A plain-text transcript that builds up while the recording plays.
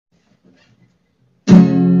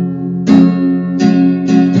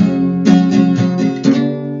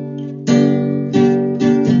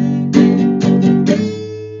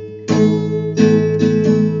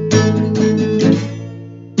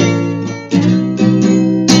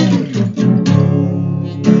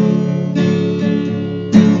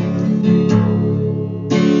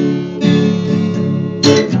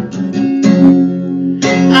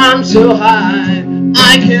so high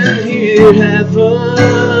I can hear heaven.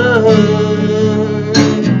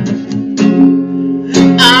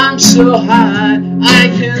 I'm so high I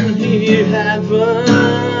can hear heaven.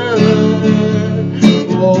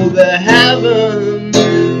 Oh, the heaven,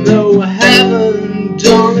 no heaven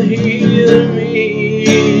don't hear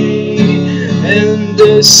me. And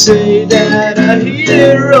they say that a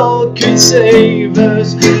hero could save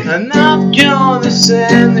us. I'm not gonna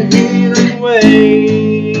stand here and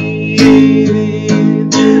wait.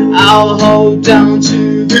 I'll hold down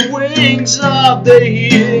to the wings of the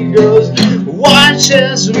eagles, watch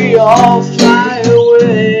as we all fly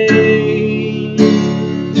away.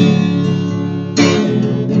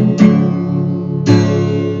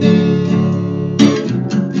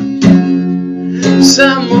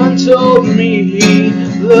 Someone told me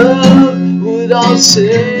love would all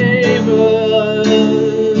save us,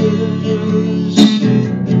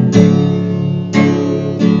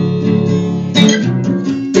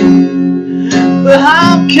 but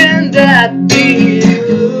how can that be?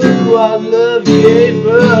 What love gave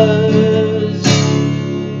us,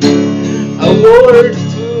 a world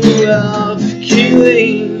full of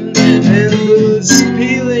killing and blood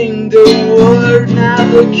spilling. The word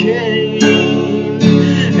never came.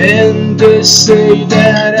 And they say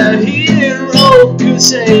that a hero could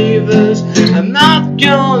save us. I'm not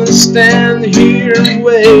gonna stand here and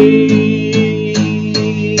wait.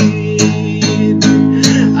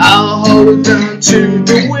 I'll hold on to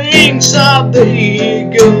the wings of the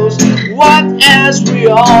eagles, watch as we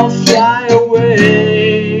all fly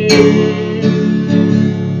away.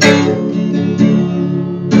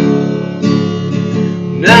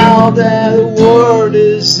 Now that the world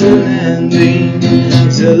is ending,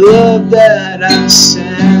 the love that I'm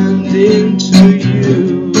sending to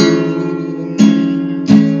you.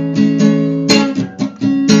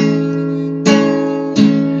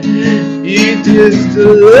 It is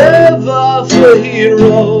the love of a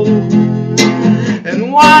hero,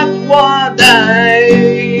 and what would I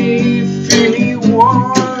really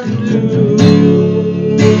want to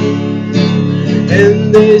do?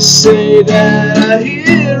 And they say that a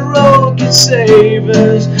hero can save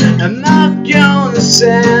us. I'm not gonna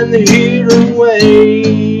stand here and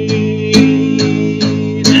wait.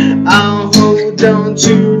 I'll hold on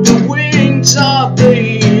to the wings of the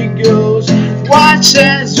eagles, watch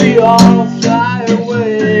as we all fly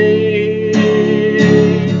away.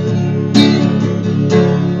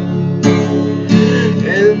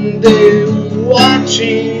 And they're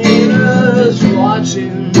watching us, they're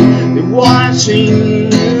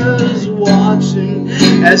watching us,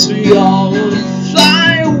 as we all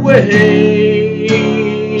fly away.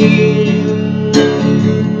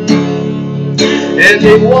 And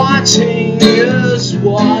they're watching us,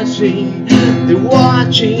 they're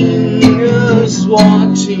watching us,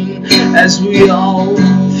 as we all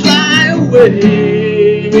fly away.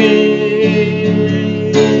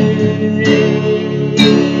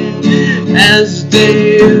 As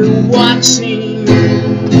they're watching